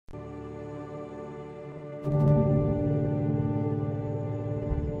Suri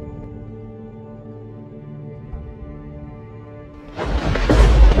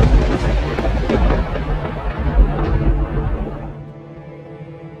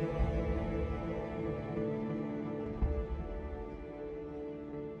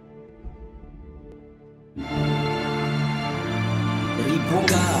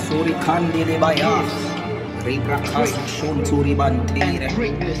Kandile Bayas, Rebrakas Shon Suri Bantere,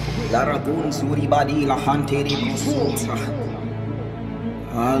 Laragun Suri Badila Hanteri Kusuta.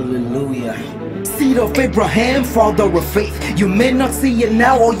 Hallelujah. Seed of Abraham, father of faith. You may not see it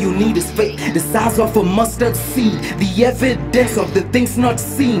now, all you need is faith. The size of a mustard seed, the evidence of the things not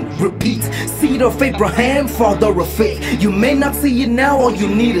seen. Repeat. Seed of Abraham, father of faith. You may not see it now, all you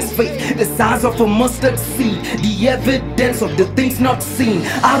need is faith. The size of a mustard seed, the evidence of the things not seen.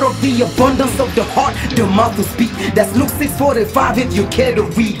 Out of the abundance of the heart, the mouth will speak. That's Luke 6:45 if you care to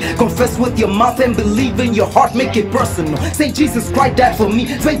read. Confess with your mouth and believe in your heart, make it personal. Say Jesus Christ died for me.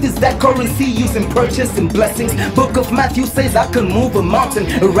 Faith is that currency used in purchasing blessings. Book of Matthew says I can move a mountain,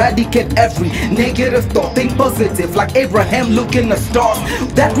 eradicate every negative thought, think positive like Abraham looking at stars.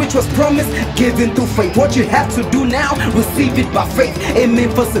 That which was promised, given through faith. What you have to do now, receive it by faith.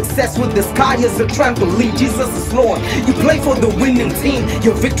 Aiming for success with the sky as a trampoline. Jesus is Lord. You play for the winning team.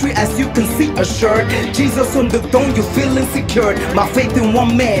 Your victory, as you can see, assured. Jesus on the throne, you feel insecure. My faith in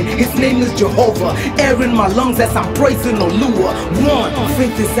one man, his name is Jehovah. Air in my lungs as I'm praising Oluwa. One,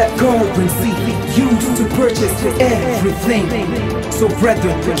 faith is that currency used to purchase everything. So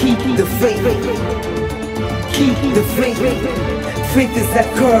brethren, keep the faith. Keep the faith. Faith is that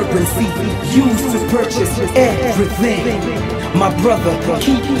currency used to purchase everything. My brother,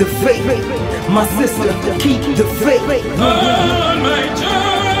 keep the faith. My sister, keep the faith. On my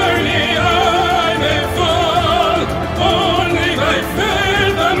journey I may fall, only by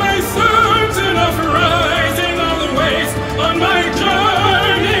faith am I certain of rising all the ways. On my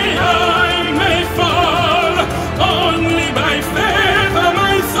journey I may fall, only by faith am I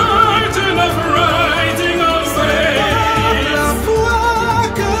certain of rising all the ways. La foi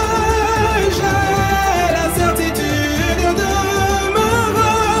que j'ai la certitude de me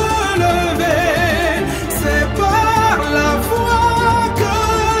relever, c'est par la foi que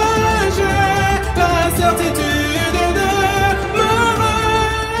j'ai la certitude de me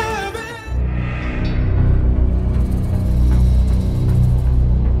relever.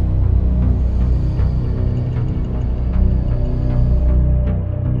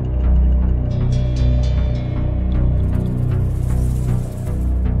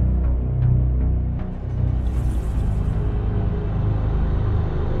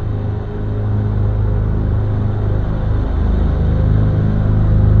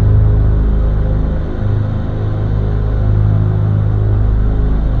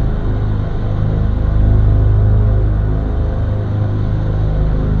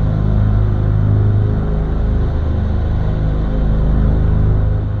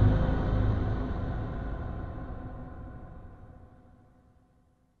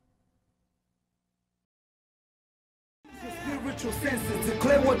 Spiritual senses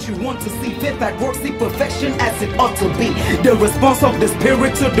declare what you want to see. Faith that works, see perfection as it ought to be. The response of the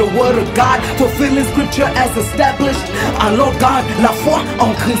spirit to the word of God, fulfilling scripture as established. Alors garde la foi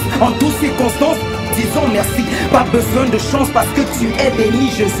en Christ en toutes circonstances. Disons merci, pas besoin de chance parce que tu es béni.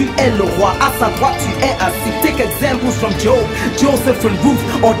 Jésus est le roi, à sa droite tu es assis. Take examples from Job, Joseph and Ruth,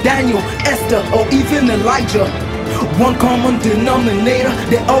 or Daniel, Esther, or even Elijah. One common denominator,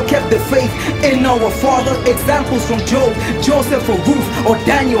 they all kept the faith in our Father. Examples from Job, Joseph, or Ruth, or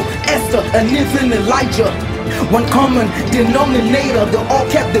Daniel, Esther, and even Elijah. One common denominator, they all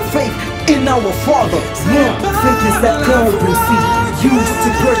kept the faith in our Father. One, faith is that currency used to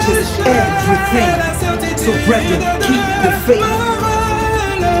purchase everything. So brethren, keep the faith.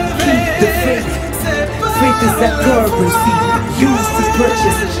 Keep the faith. Faith is that currency used to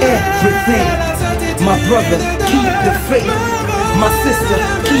purchase everything. My brother, keep the faith. My sister,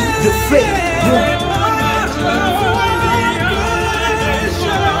 keep the faith.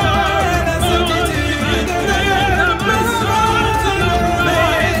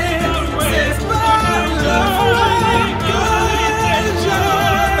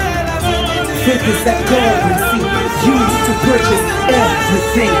 Faith is that currency used to purchase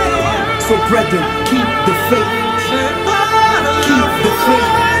everything. So brethren, keep the faith. Keep the faith.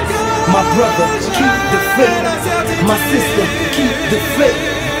 My brother, keep the faith. My sister, keep the faith.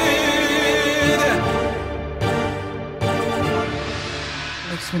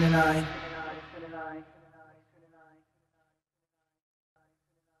 Next 29.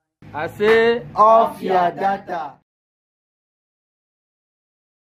 I say off your data.